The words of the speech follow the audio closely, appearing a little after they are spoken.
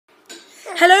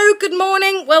good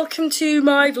morning. Welcome to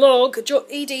my vlog.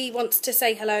 Edie wants to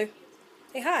say hello.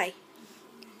 Say hi.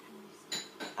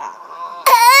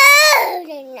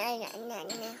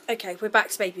 Okay, we're back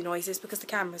to baby noises because the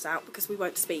camera's out because we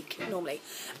won't speak normally.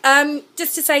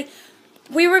 Just to say,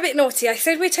 we were a bit naughty. I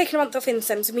said we were taking a month off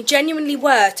insems, and we genuinely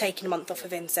were taking a month off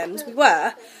of insems. We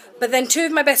were. But then two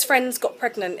of my best friends got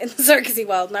pregnant in the surrogacy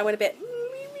world, and I went a bit...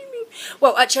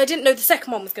 Well, actually, I didn't know the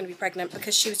second one was going to be pregnant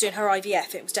because she was doing her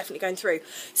IVF. It was definitely going through.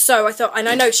 So I thought, and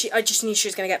I just knew she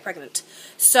was going to get pregnant.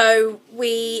 So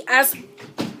we, as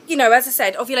I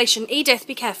said, ovulation, Edith,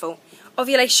 be careful.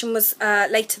 Ovulation was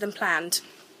later than planned.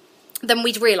 Then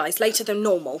we'd realised, later than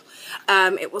normal.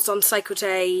 It was on cycle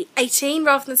day 18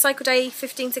 rather than cycle day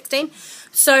 15, 16.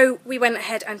 So we went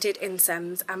ahead and did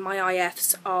insems, and my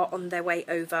IFs are on their way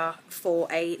over for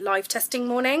a live testing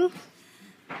morning.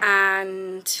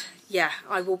 And yeah,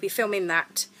 I will be filming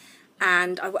that,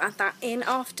 and I will add that in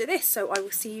after this, so I will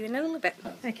see you in a little bit.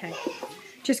 Okay,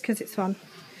 just because it's fun.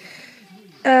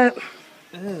 There's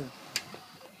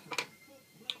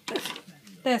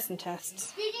some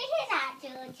tests. Did you hear that,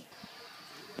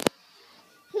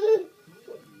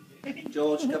 George?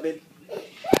 George, come in.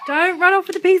 Don't run off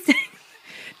with the pieces.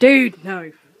 Dude,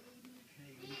 no.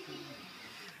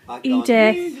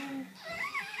 Edith.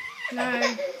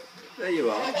 No. There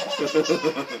you are.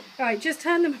 Right, just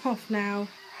turn them off now.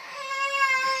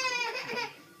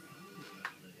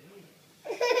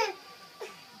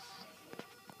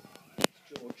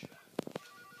 George.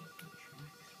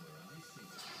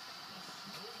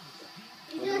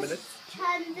 You just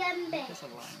turn them big.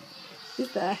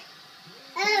 Is there?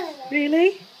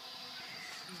 Really?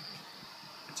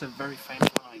 It's a very faint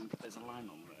line, but there's a line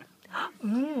on there.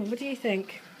 What do you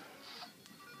think?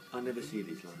 I never see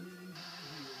these lines.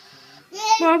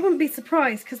 Well, I wouldn't be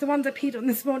surprised because the ones I peed on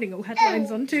this morning all had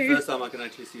lines on too. First time I can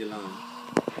actually see a line.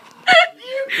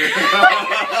 Congratulations!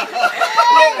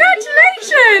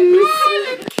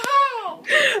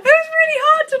 It was really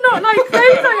hard to not like say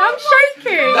something. I'm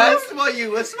shaking. That's why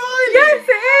you were smiling. Yes,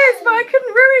 it is, but I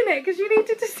couldn't ruin it because you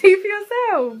needed to see for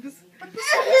yourselves.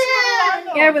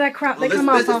 Yeah, with that crap, they come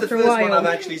up This is after the a first one while. I've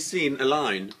actually seen a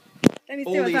line. Let me see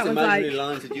All what these that one's imaginary like.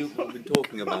 lines that you've been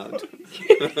talking about.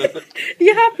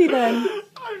 You happy then?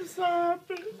 I'm so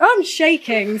happy. I'm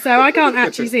shaking, so I can't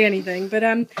actually see anything. But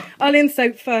I'll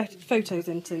insert photos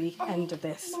into the end of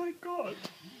this. Oh my god.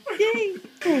 Yay!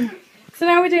 So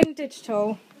now we're doing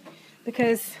digital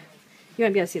because you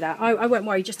won't be able to see that. I won't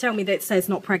worry. Just tell me that it says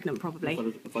not pregnant, probably.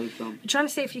 I'm trying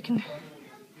to see if you can.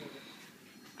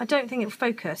 I don't think it'll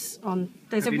focus on.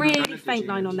 There's a really faint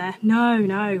line on there. No,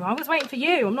 I was waiting for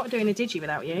you. I'm not doing a digi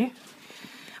without you.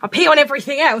 I pee on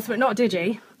everything else, but not a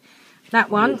digi. That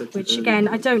one, which again,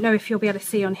 I don't know if you'll be able to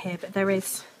see on here, but there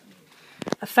is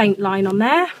a faint line on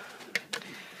there.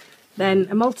 Then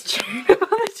a multitude of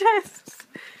other tests.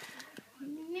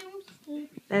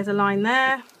 There's a line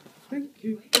there. Thank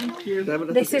you, thank you.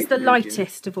 This is the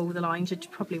lightest of all the lines. You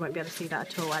probably won't be able to see that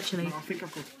at all, actually. I think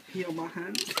I've got pee on my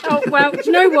hand. Oh, well, do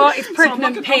you know what? It's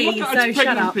pregnant pee, so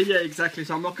shut up. Yeah, exactly.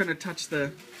 So I'm not going to touch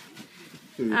the...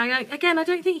 Again, I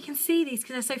don't think you can see these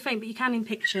because they're so faint, but you can in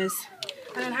pictures.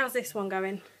 And then how's this one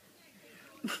going?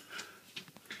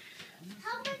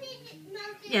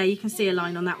 Yeah, you can see a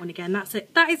line on that one again. That's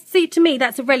it. That is, see, to me,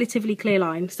 that's a relatively clear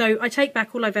line. So I take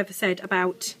back all I've ever said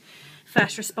about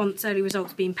first response, early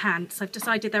results being pants. I've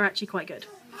decided they're actually quite good.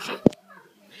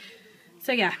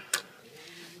 So yeah,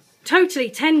 totally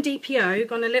 10 DPO,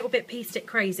 gone a little bit pea stick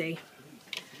crazy.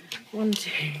 1,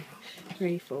 2,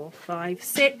 3, 4, 5,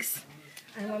 6.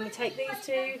 And when we take these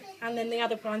two, and then the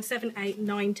other one, 7, 8,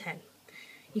 9, 10.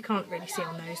 You can't really see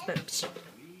on those, but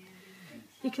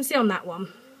you can see on that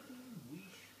one.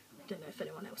 I don't know if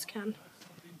anyone else can.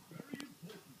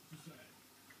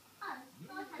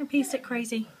 Pea stick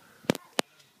crazy.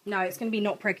 No, it's going to be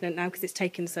not pregnant now because it's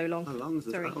taken so long. How long is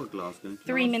this hourglass going to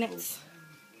 3 last minutes.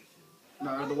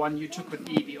 No, the one you took with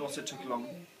Evie also took long.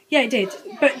 Yeah, it did.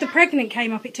 But the pregnant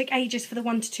came up. It took ages for the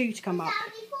 1 to 2 to come up.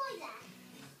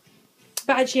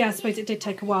 But actually, yeah, I suppose it did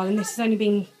take a while. And this has only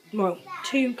been, well,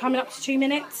 coming up to 2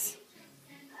 minutes.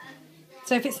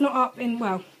 So if it's not up in,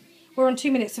 well, we're on 2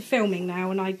 minutes of filming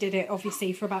now. And I did it,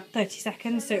 obviously, for about 30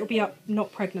 seconds. So it'll be up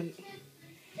not pregnant.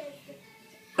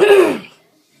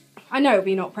 I know it'll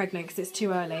be not pregnant because it's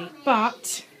too early.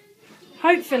 But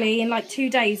hopefully in like 2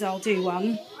 days I'll do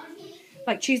one.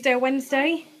 Like Tuesday or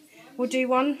Wednesday, we'll do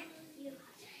one.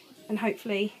 And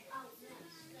hopefully...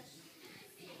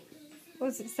 What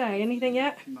does it say? Anything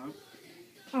yet? No.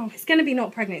 Oh, it's going to be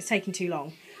not pregnant. It's taking too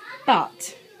long.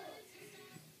 But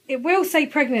it will say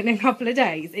pregnant in a couple of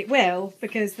days. It will,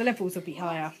 because the levels will be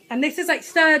higher. And this is like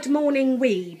third morning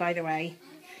wee, by the way.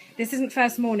 This isn't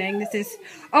first morning. This is.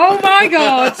 Oh my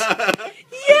god!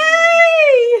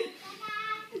 Yay!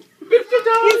 This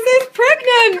is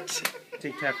pregnant.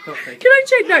 Decaf coffee. Can I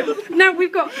check? No. Now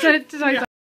we've got to